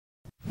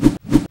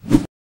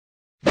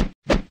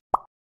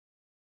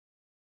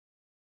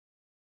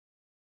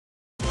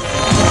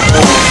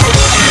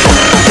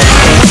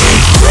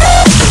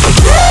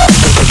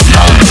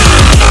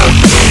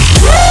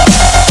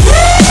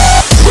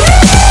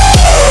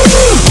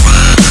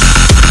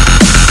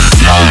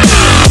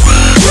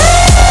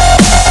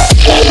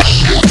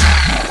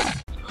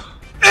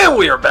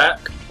back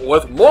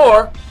with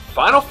more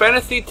Final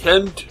Fantasy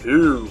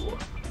X-2.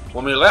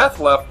 When we last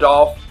left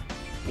off,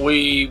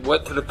 we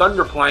went to the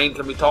Thunder Plains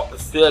and we talked to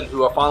Sid,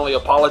 who finally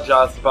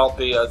apologized about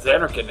the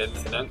Xanarkin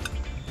incident.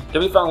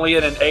 Then we found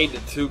Leon and aid the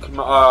two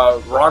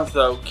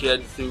Ronso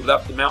kids who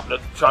left the mountain to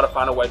try to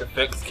find a way to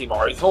fix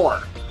Kimahri's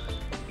horn.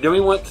 Then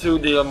we went to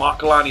the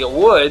Macalania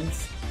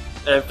Woods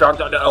and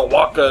found out that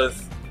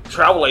Elwaka's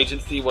travel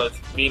agency was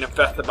being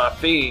infested by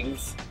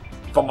fiends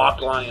from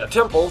Macalania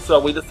Temple, so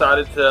we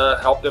decided to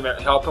help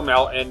him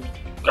out and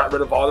got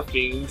rid of all the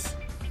fiends.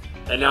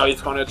 And now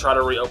he's going to try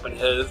to reopen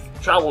his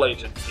travel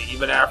agency,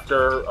 even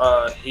after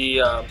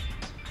the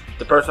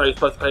person he's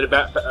supposed to pay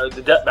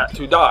the debt back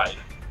to died.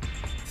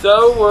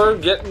 So we're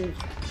getting.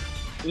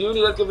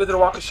 Let's go visit a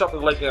walking shop in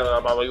the lake.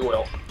 We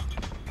will.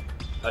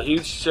 A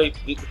huge shape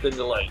deep within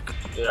the lake.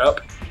 Yep.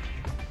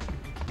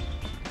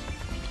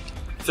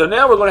 So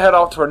now we're going to head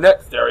off to our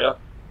next area,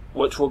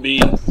 which will be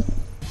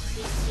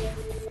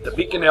the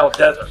Beaconale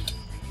Desert.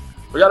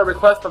 We got a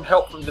request from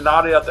help from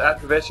Donati at the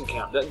activation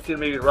camp. Doesn't seem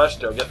to be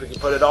rushed though. Guess we can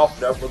put it off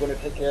though. We're going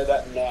to take care of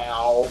that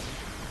now.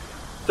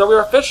 So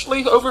we're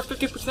officially over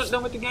 50%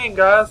 done with the game,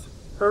 guys.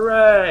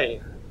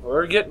 Hooray!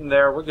 We're getting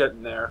there. We're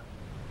getting there.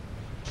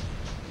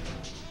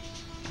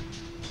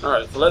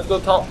 Alright, so let's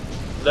go talk.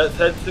 Let's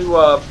head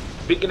to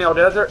Beaconale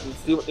Desert and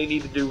see what they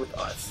need to do with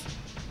us.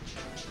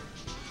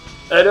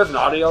 Hey, there's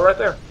Nadia right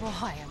there.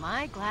 Boy, am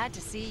I glad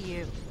to see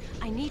you.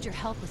 I need your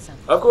help with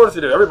something. Of course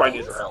you do. Everybody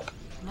needs your help.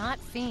 Not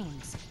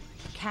fiends.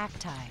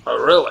 Cacti. Oh,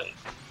 really?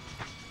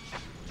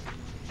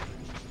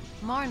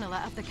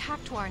 Marnala of the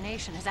Cactuar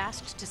Nation has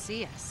asked to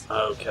see us.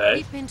 Okay.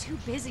 We've been too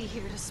busy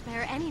here to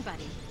spare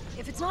anybody.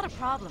 If it's not a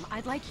problem,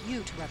 I'd like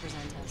you to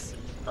represent us.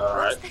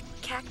 Alright. What's the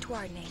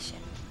Cactuar Nation?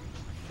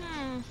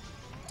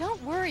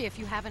 Don't worry if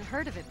you haven't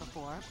heard of it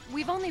before.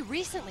 We've only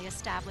recently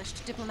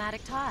established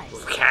diplomatic ties.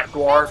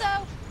 Cactuars?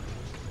 Benzo!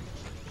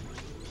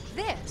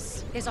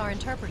 This is our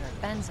interpreter,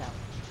 Benzo.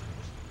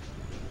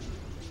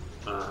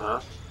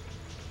 Uh-huh.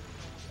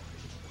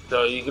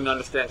 So you can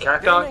understand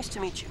cacti? Very nice to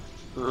meet you.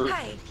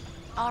 Hi.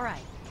 All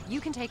right, you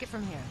can take it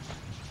from here.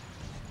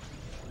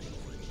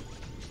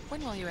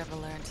 When will you ever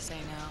learn to say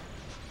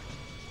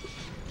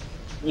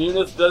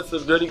no? That's a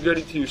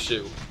goody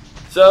two-shoe.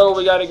 So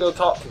we gotta go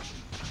talk to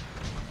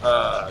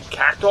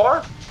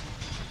Cactuar?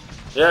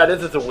 Yeah,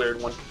 this is a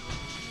weird one.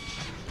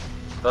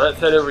 So let's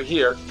head over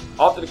here.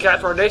 Off to the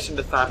Cactuar Nation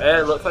this time. And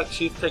it looks like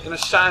she's taking a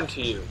shine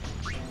to you.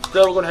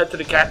 So we're gonna head to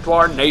the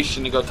Cactuar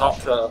Nation to go talk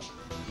to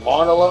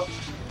Marnala.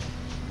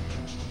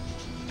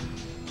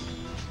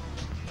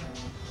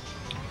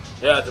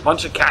 Yeah, it's a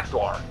bunch of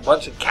Cactuar. A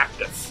bunch of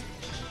cactus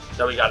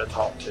that we gotta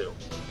talk to.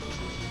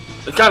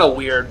 It's kind of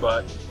weird,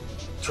 but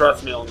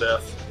trust me on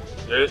this.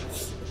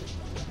 It's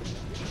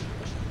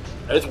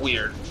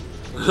weird.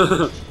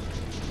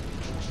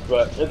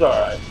 But it's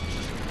alright.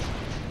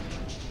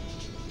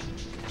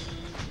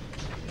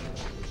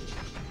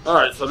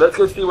 Alright, so let's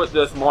go see what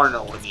this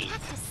Marnala needs.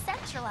 Cactus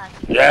Central out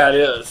here. Yeah, it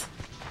is.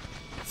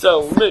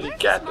 So many Where's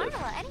cactus.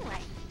 Marnala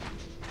anyway?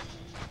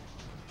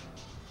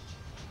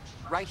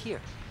 Right here.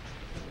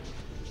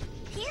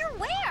 Here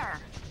where?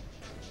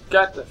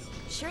 Cactus.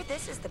 Sure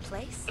this is the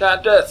place?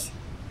 Cactus.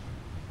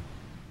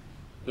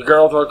 The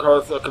girls are of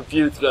course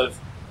confused because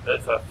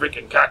it's a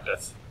freaking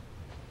cactus.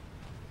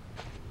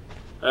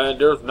 And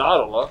there's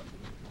Nadala.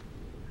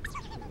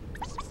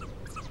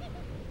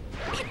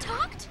 It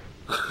talked?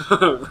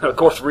 Of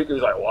course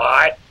Riku's like,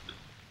 what?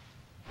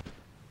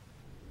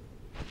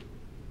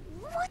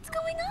 What's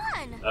going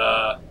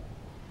on?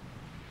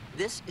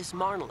 This is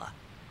Marnala.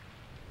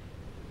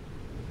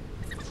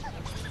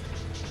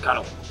 Kind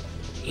of.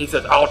 He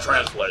says, I'll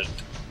translate.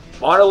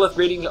 Marnala's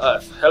reading to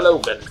us. Hello,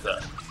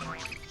 Benza.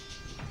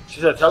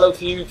 She says, hello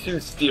to you two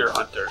steer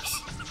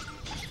hunters.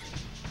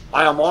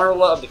 I am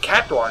Marnala of the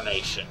Cactuar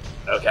Nation.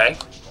 Okay.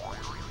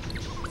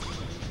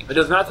 It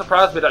does not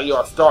surprise me that you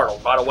are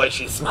startled. By the way,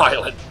 she's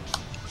smiling.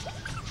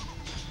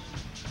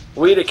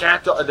 We, the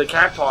cacti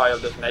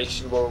of this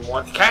nation, were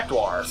once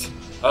Cactuars.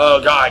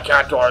 Oh god,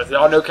 Cactuars.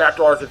 Y'all know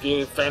Cactuars if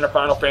you're a fan of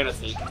Final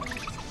Fantasy.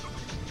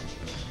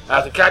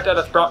 As the cacti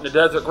that sprout in the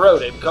desert grow,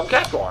 they become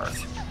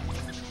Cactuars.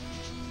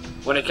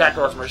 When the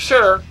Cactuars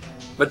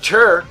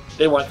mature,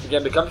 they once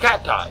again become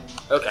cacti.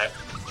 Okay.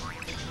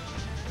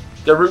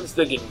 Their roots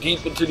digging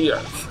deep into the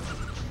earth.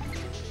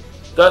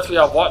 Thus we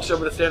have watched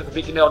over the sands of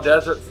Beaconale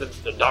Desert since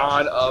the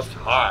dawn of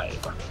time.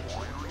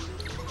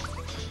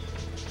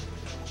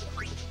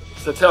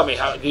 So tell me,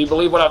 do you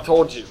believe what I've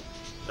told you?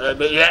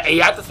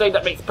 You have to say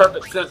that makes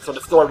perfect sense so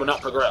the story will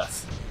not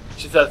progress.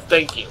 She says,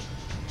 thank you.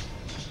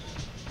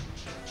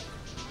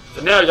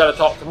 So now you gotta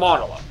talk to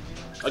Marnala.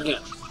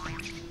 Again.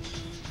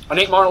 I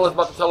think Marnala's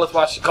about to tell us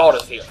why she called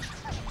us here.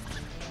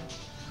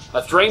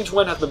 A strange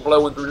wind has been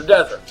blowing through the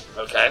desert,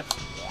 okay?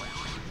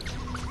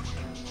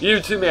 You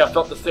too may have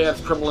felt the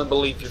sands trembling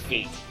beneath your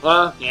feet.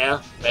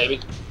 Yeah, maybe.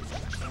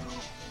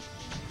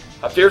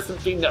 A fearsome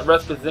fiend that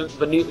rests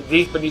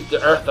deep beneath the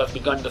earth has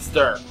begun to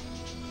stir.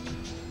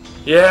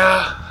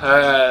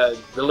 Yeah,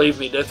 believe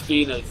me, this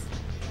fiend is...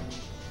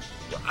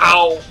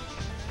 Ow!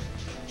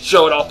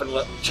 show it off in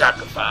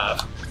Chapter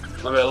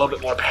 5. Maybe a little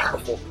bit more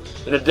powerful.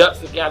 In the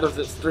depths it gathers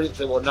its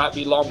strength, it will not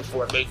be long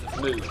before it makes its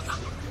move.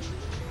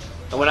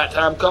 And when that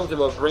time comes, it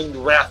will bring its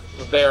wrath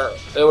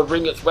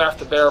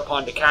to bear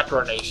upon the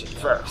Cactuar nation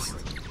first.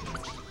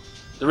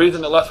 The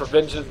reason it left for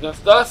vengeance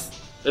against us,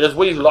 it was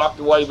we who locked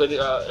it away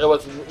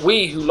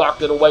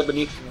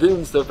beneath the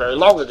dunes so very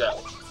long ago.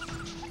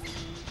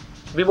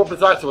 To be more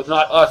precise, it was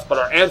not us, but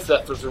our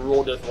ancestors who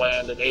ruled this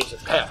land in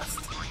ages past.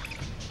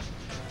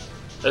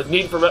 This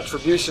need for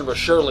retribution was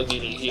surely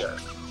needed here.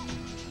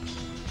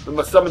 We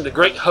must summon the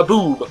Great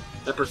Haboob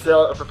and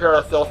prepare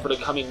ourselves for the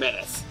coming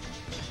menace.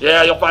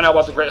 Yeah, you'll find out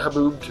about the Great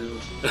Haboob too.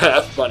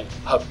 That's funny.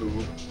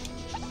 Haboob.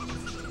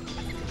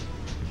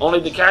 Only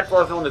the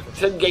Cactuars known as the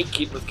 10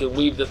 Gatekeepers can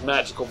weave this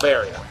magical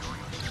barrier.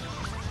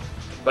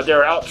 But they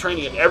are out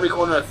training in every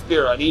corner of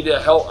Spira. I need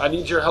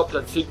your help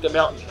to seek them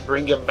out and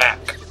bring them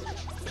back.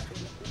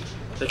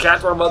 The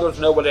Cactuar mothers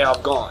know where they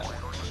have gone.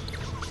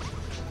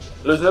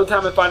 There's no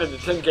time in finding the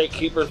 10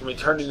 Gatekeepers and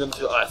returning them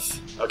to us.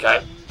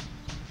 Okay?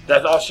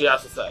 That's all she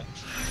has to say.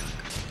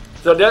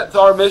 So that's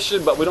our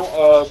mission, but we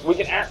don't. We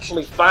can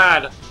actually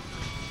find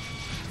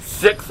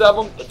 6 of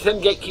them. The 10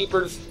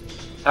 Gatekeepers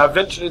have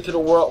ventured into the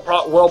world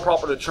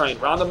proper to train.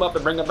 Round them up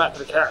and bring them back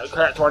to the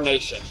Cactuar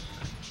nation.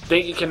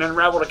 Think you can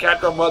unravel the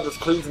Cactuar mother's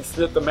clues and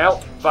sniff them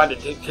out? Find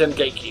the 10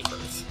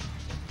 Gatekeepers.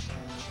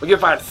 We can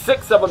find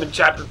 6 of them in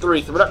Chapter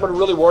 3, so we're not going to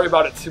really worry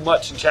about it too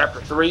much in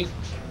Chapter 3.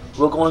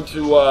 We're going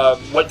to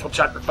wait till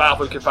Chapter 5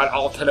 where we can find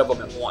all 10 of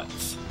them at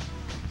once.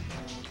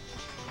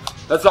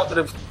 Let's talk to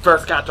the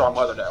first Cactuar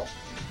mother now.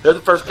 There's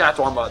the first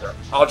Cactuar mother.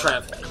 I'll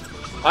translate.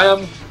 I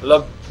am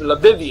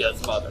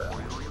Labivia's mother.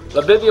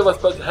 Labivia was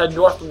supposed to head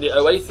north from the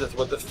oasis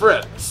with his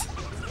friends,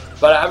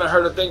 but I haven't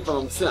heard a thing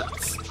from him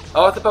since.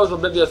 I suppose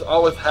Labivia's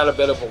always had a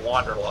bit of a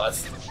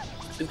wanderlust.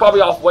 He's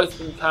probably off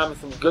wasting time in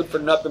some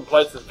good-for-nothing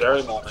place at this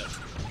very moment.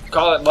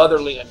 Call it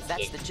motherly instinct.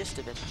 That's the gist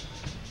of it.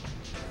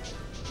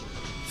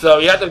 So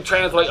you have to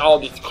translate all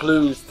these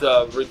clues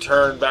to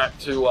return back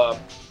to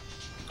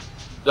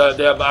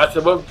I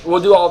said we'll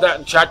do all that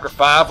in Chapter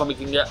 5 when we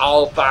can get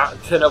all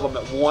 10 of them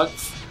at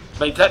once.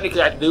 I mean,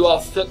 technically I can do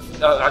all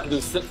 6. I can do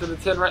 6 of the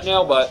 10 right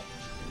now, but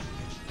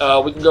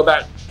we can go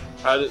back.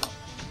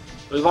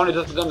 We've only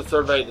just begun to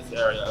survey this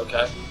area.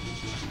 Okay.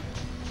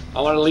 I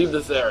want to leave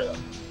this area.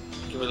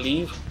 Can we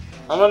leave?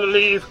 I want to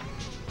leave.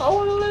 I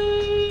want to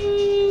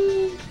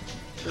leave.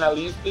 Can I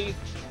leave, please?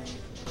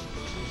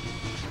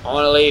 I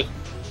want to leave.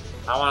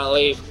 I want to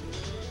leave.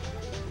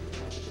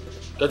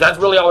 Because that's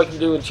really all we can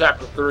do in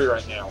Chapter 3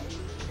 right now.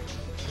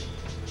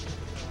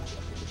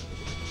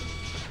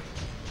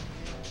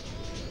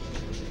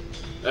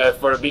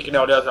 For the Beacon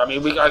Hill Desert, I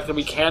mean, we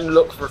can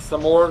look for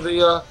some more of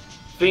the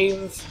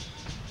fiends,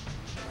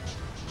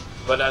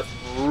 but that's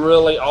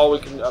really all we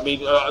can. I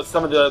mean,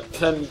 some of the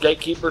 10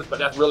 Gatekeepers, but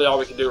that's really all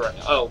we can do right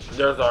now. Oh,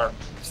 there's our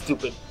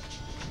stupid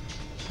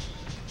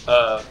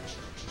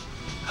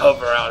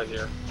hover out of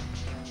here.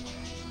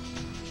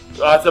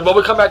 So, but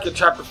we'll come back to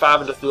Chapter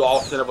 5 and just do all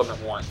 10 of them at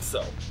once.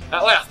 So,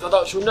 at last, I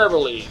thought she would never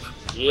leave.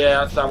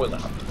 Yeah, that's how we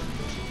left.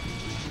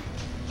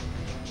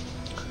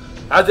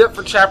 That's it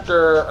for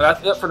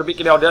the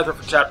Beacon Hill Desert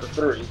for Chapter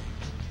 3.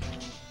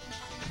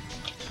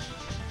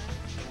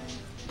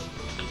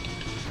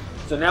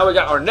 So now we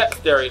got our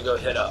next area to go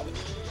hit up.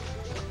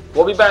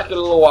 We'll be back in a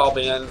little while,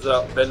 Benzo,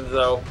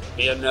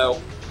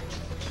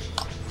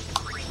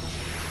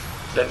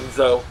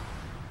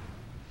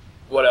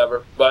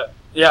 whatever. But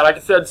yeah, like I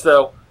said,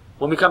 so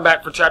when we come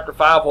back for Chapter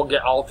 5, we'll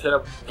get all 10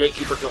 of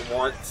Gatekeepers at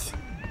once,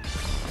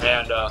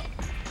 and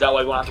that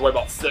way we won't have to worry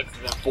about 6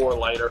 and then 4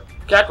 later.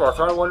 Cactuars,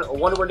 I wonder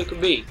where they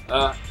could be.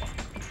 Well,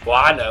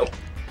 I know.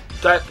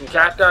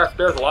 Cactuar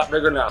Spear's a lot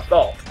bigger than I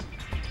thought.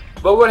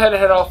 But we're going to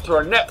head off to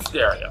our next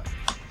area,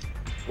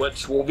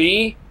 which will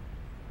be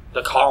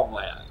the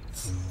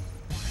Calmlands.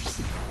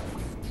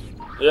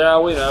 Yeah,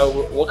 we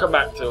know. We'll come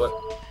back to it.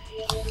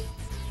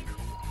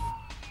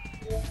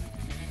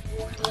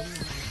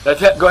 Let's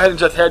go ahead and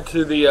just head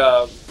to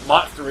the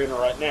monster arena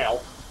right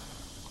now,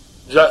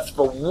 just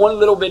for one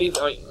little bitty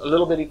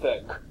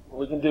thing.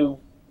 We can do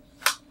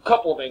a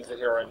couple of things in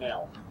here right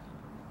now.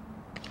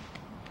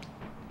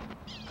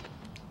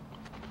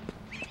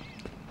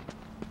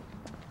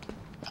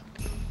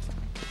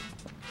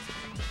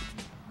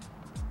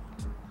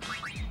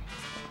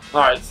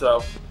 Alright,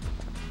 so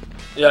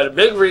yeah, the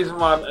big reason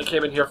why I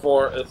came in here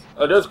for is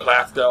there's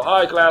Clasco.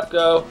 Hi,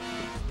 Clasco.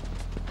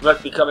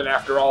 Must be coming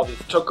after all these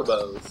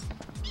chocobos.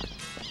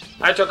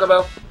 Hi,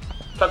 Chocobo.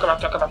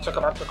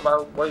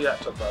 Chocobo. Where you at,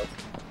 Chocobo?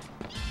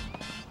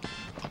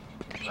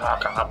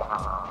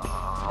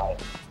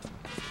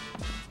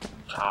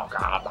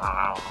 Chocobo.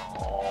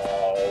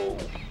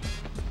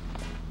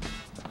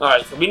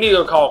 Alright, so we need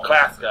to call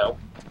Clasco.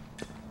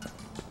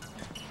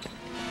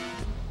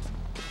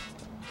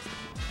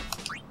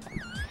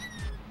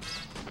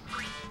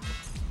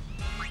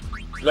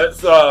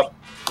 Let's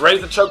raise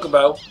the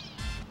Chocobo.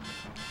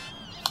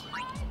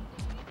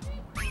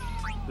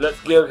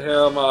 Let's give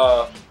him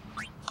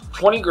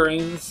 20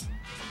 greens.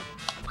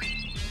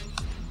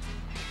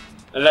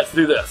 And let's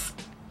do this.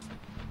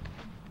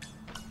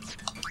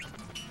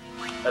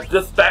 has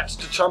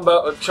dispatched to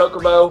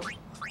Chocobo,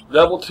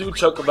 level 2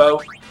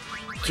 Chocobo,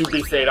 to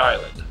Beast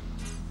Island.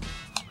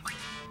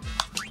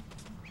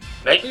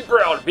 Make me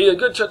proud, be a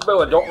good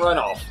Chocobo and don't run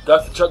off.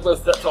 Thus the Chocobo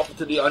sets off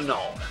into the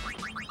unknown.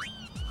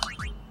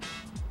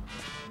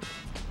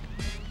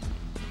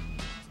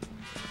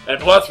 And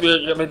plus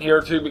we come in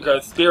here too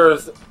because Shinra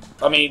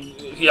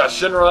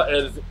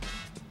is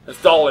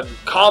installing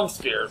comm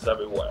spheres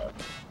everywhere.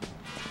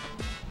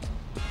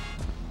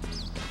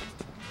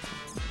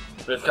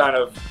 It's kind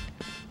of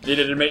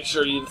needed to make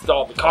sure he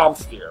installed the comm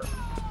sphere.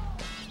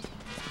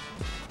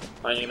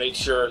 I need to make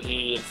sure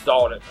he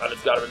installed it. I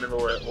just gotta remember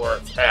where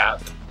it's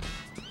at.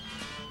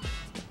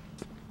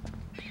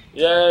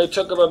 Yay,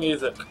 Chocobo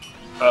music.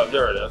 Oh,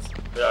 there it is.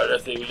 Yeah,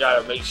 let's see, we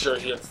gotta make sure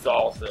he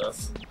installs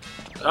this.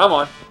 Come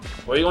on.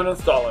 Where do you want to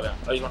install it at?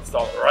 Oh, you want to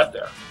install it right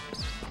there.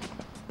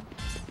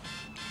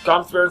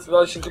 Comm sphere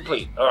installation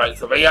complete. Alright,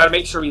 so we gotta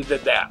make sure we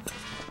did that.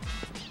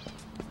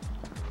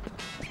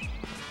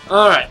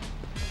 Alright.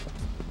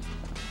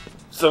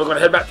 So we're gonna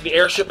head back to the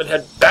airship and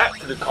head back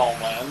to the Calm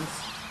Lands.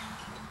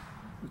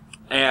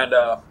 And,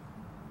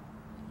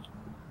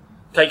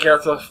 take care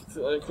of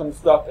some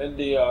stuff in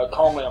the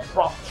Calm Land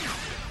proper.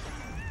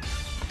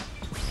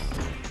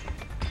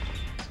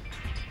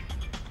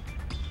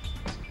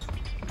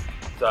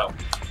 So.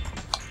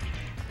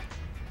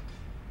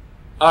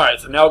 Alright,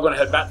 so now we're going to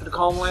head back to the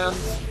Calm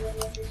Lands.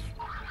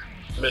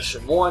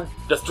 Mission 1.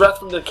 Distress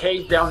from the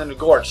cave down in the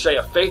gorge. Shay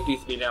of Faith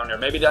used to be down there.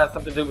 Maybe that has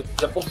something to do with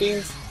the temple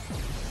fiends?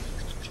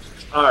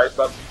 Alright,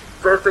 but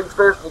first things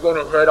first, we're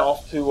going to head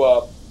off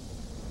to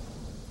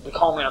the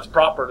Calm Lands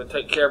proper to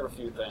take care of a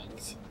few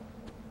things.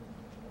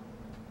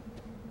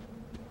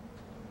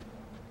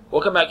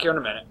 We'll come back here in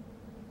a minute.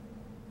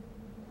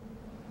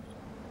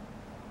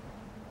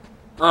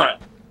 Alright.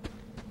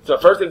 So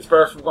first things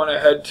first, we're going to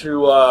head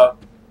to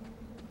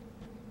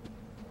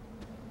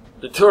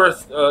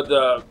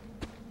the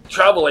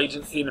travel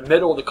agency in the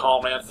middle of the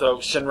Calm Land so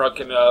Shinra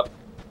can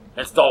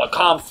install a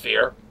comm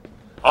sphere.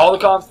 All the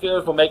comm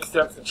spheres will make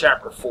sense in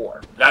Chapter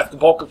 4. That's the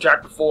bulk of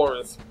Chapter 4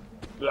 is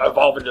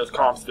evolving those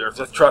comm spheres.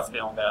 Just trust me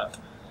on that.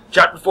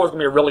 Chapter 4 is going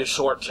to be a really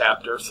short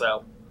chapter,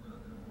 so.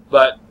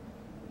 But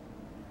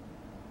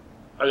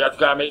I just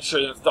got to make sure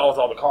he installs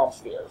all the comm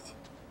spheres.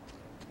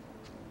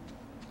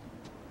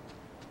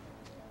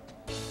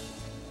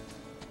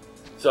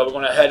 So we're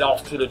going to head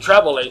off to the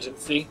travel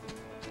agency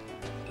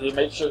to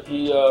make sure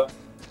he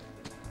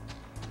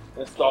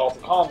installs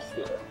the comm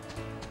sphere.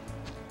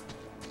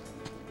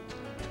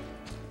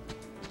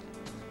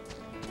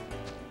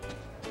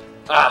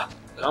 Ah,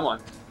 come on.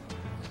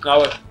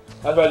 That's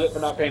what I did for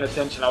not paying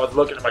attention. I was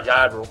looking at my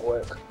guide real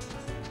quick.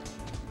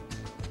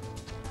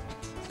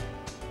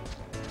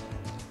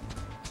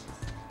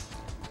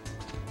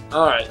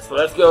 Alright, so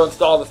let's go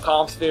install this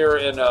comm sphere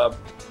and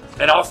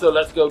also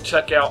let's go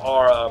check out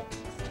our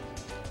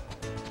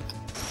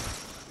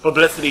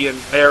publicity and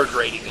marriage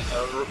rating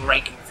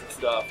rankings and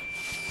stuff.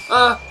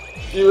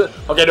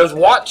 Okay, those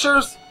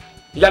Watchers,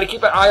 you gotta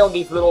keep an eye on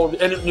these little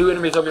new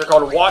enemies over here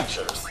called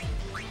Watchers.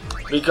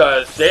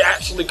 Because they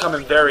actually come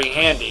in very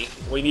handy.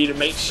 We need to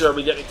make sure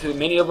we get into as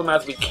many of them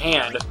as we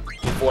can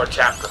before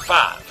Chapter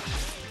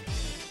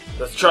 5.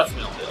 Just trust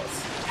me on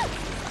this.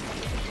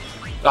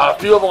 A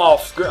few of them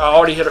off screen. I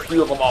already hit a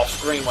few of them off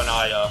screen when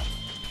I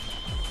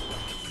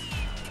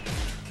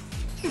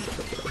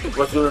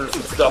was doing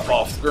some stuff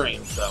off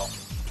screen, so.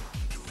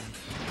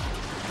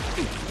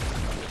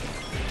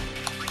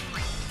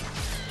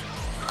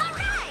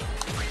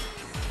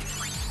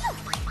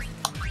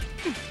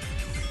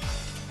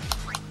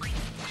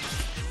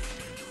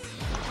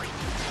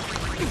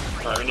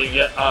 Alright, we need to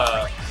get,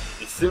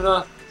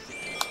 Isuna.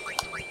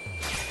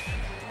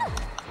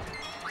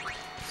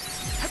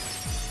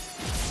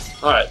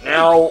 Alright,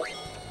 now...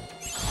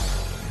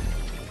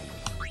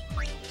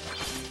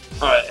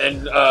 Alright,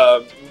 and,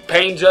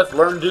 Pain Just,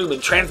 Learn Doom,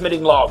 and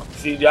Transmitting Log.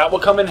 See, that will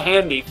come in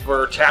handy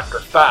for Chapter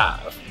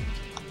 5.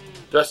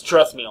 Just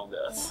trust me on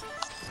this.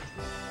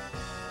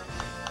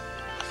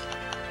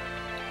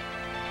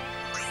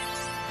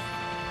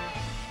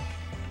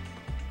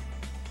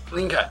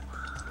 Okay.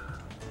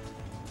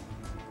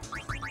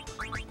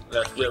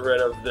 Let's get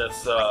rid of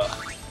this,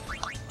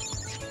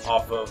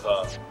 off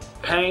of,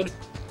 Pain.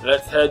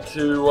 Let's head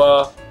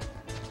to,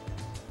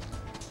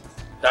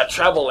 that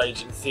travel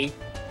agency.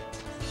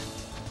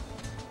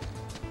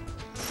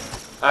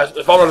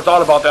 If I would have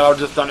thought about that, I would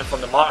have just done it from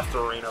the monster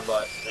arena,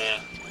 but, man,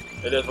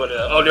 it is what it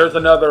is. Oh, there's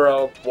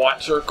another,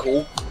 Watcher.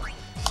 Cool.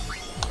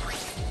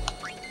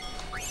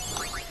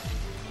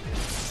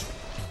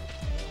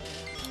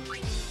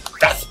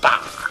 Vespa!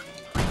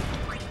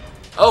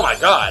 Oh my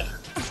god!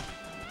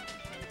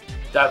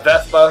 That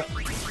Vespa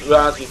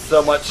reminds me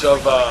so much of,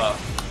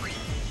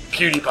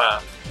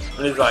 PewDiePie.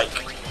 And he's like,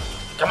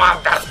 come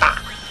on, Vespa!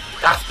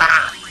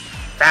 Vespa!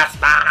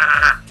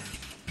 Vespa!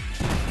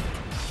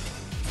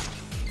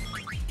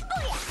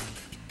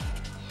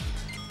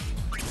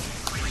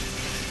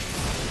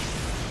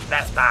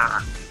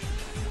 Vespa!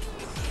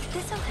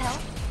 This'll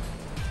help.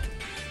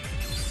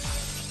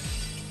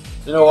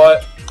 You know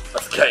what?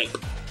 Escape.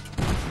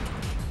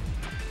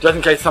 Just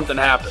in case something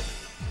happened.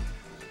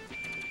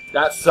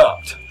 That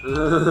sucked.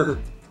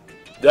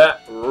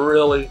 That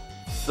really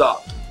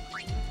sucked.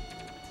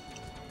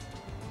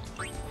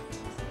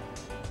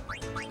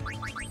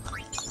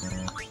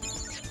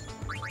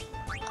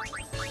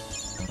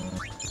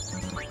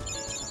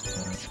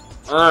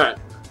 Alright.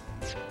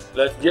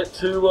 Let's get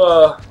to,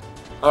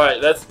 alright,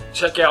 let's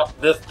check out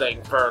this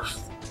thing first.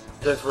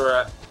 Since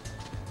we're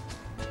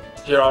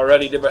here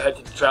already, then we'll head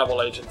to the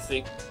travel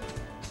agency.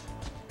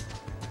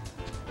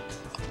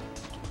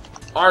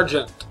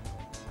 Argent.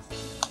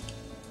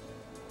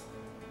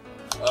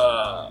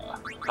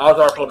 How's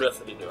our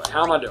publicity doing?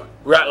 How am I doing?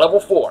 We're at level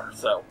 4,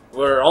 so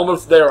we're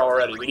almost there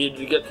already. We need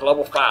to get to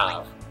level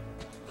 5.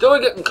 Still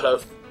getting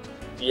close.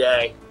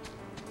 Yay.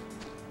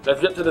 Let's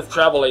get to this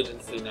travel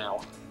agency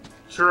now.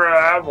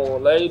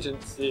 Travel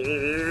agency.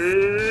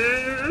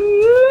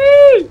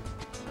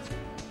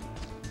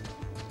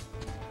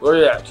 Where are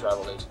you at,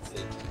 travel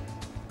agency?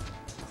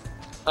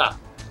 Ah,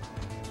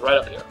 right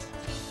up here.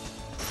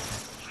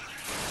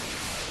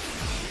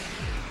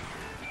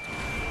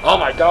 Oh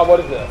my god, what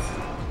is this?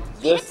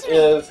 This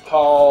is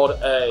called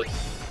a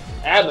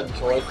admin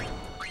choice.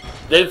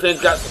 This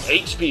thing's got some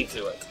HP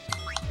to it.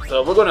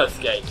 So we're gonna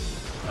escape.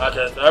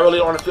 Okay, I really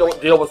don't want to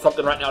deal with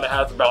something right now that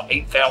has about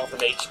 8,000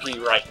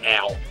 HP right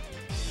now.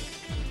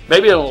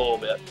 Maybe a little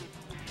bit.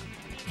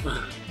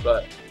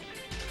 But,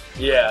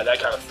 yeah, that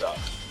kind of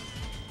stuff.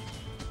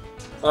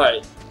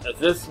 Alright, is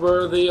this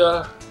where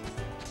the,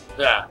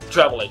 yeah,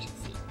 travel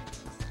agency.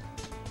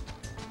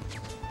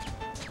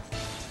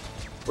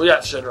 We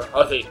got Shinra.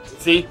 Okay,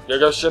 see, there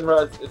goes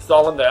Shinra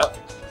installing that.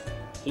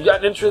 You got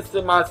an interest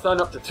in my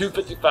son up to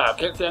 255.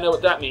 Can't say I know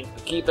what that means,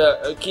 but keep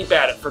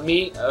at it. For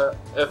me,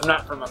 if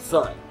not for my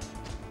son.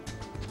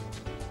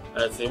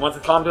 Let's see, once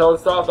the combo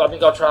is solved, I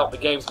think I'll try out the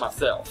games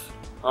myself.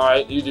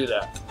 Alright, you do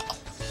that.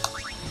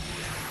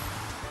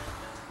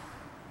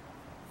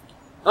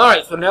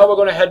 Alright, so now we're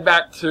going to head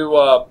back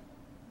to,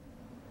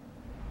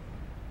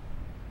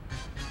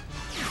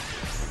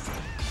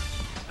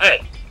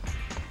 Hey!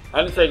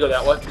 I didn't say go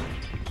that way.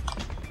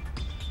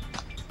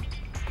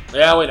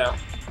 Yeah, we know.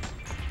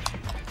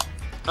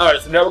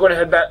 Alright, so now we're going to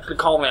head back to the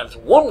Calmlands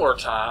one more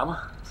time.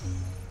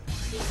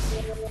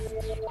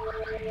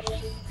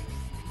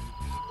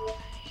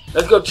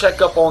 Let's go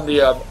check up on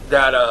the,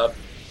 that,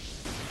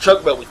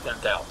 chocobo we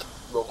sent out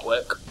real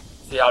quick.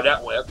 See how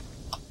that went.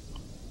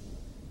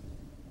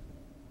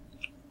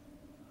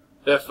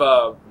 If,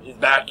 he's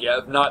back yet.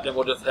 If not, then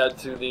we'll just head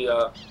to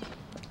the,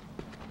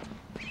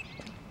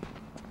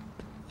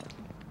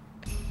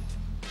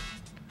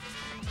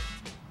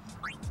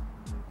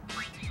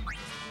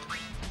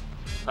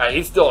 Alright,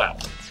 he's still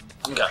out.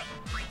 Okay.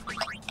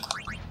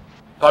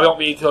 Probably won't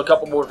be until a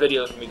couple more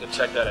videos when we can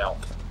check that out.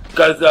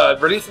 Because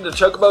releasing the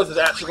chocobos is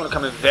actually going to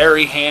come in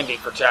very handy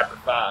for Chapter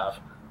 5.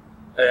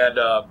 And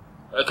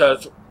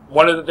because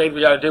one of the things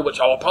we got to do, which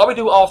I will probably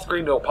do off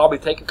screen, it'll probably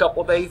take a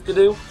couple of days to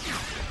do,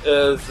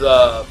 is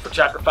for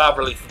Chapter 5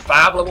 releasing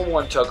 5 level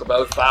 1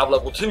 chocobos, 5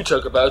 level 2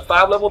 chocobos,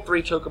 5 level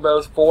 3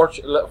 chocobos,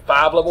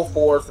 5 level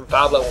 4s, and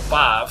 5 level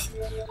 5s.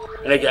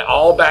 And they get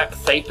all back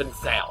safe and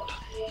sound.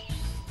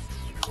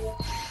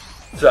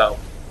 So,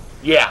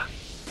 yeah,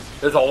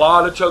 there's a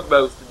lot of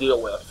chocobos to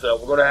deal with, so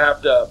we're going to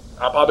have to,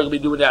 I'm probably going to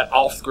be doing that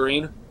off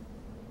screen.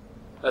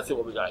 Let's see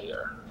what we got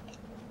here.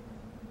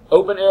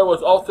 Open Air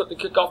was all set to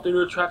kick off the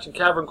new attraction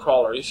Cavern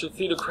Crawler. You should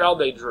see the crowd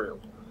they drew.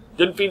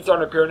 Then fiends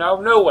started appearing out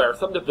of nowhere.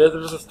 Some of the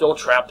visitors are still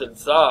trapped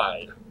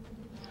inside.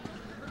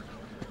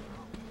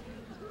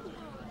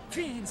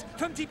 Fiends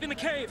from deep in the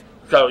cave.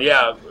 So,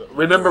 yeah,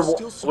 remember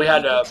we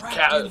had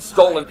a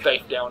stolen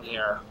faith down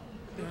here.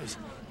 There's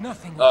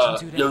nothing we can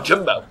do to help.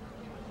 Yojimbo.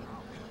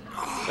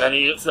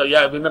 And so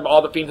yeah, remember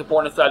all the fiends are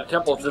born inside the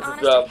temples. This is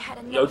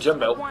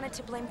Yojimbo. I wanted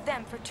to blame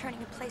them for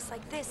turning a place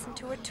like this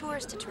into a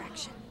tourist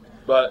attraction.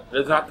 But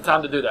there's not the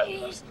time to do that.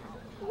 Please,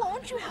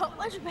 won't you help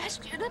us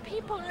rescue the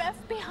people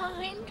left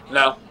behind?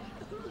 No.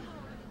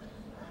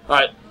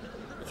 Alright.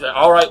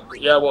 Alright,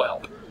 yeah, we'll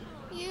help.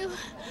 You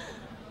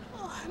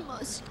are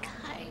most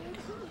kind.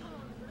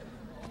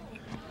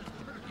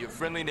 Your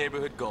friendly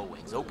neighborhood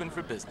Gullwings, open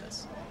for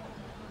business.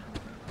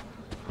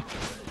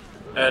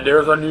 And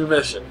there's our new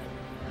mission.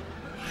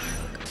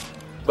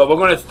 But we're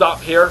going to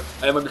stop here,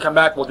 and when we come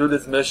back, we'll do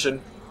this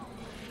mission.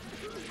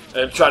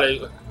 And try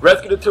to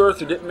rescue the tourists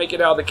who didn't make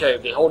it out of the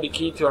cave. They hold the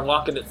key to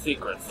unlocking its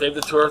secrets. Save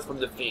the tourists from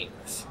the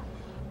fiends.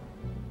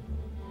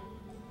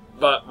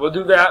 But we'll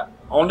do that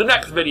on the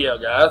next video,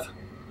 guys.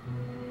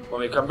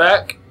 When we come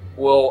back,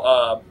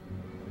 we'll,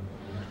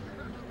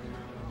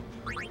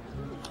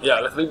 yeah,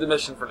 let's leave the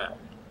mission for now.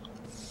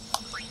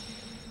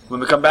 When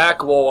we come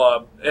back,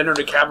 we'll enter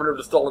the Cavern of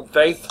the Stolen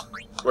Faith,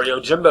 where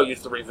Yojimbo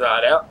used to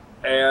reside at,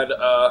 and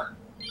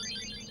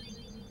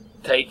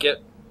take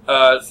it,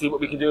 see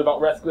what we can do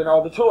about rescuing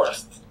all the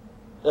tourists.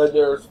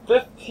 There's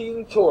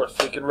 15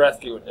 tourists we can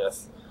rescue with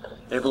this,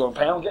 and we're going to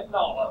plan on getting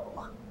all of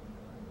them.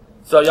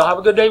 So y'all have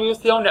a good day. We'll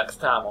see y'all next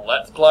time on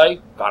Let's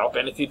Play Final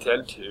Fantasy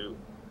X-2.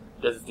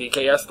 This is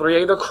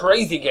DKS3A, the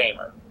Crazy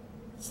Gamer,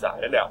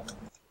 signing out.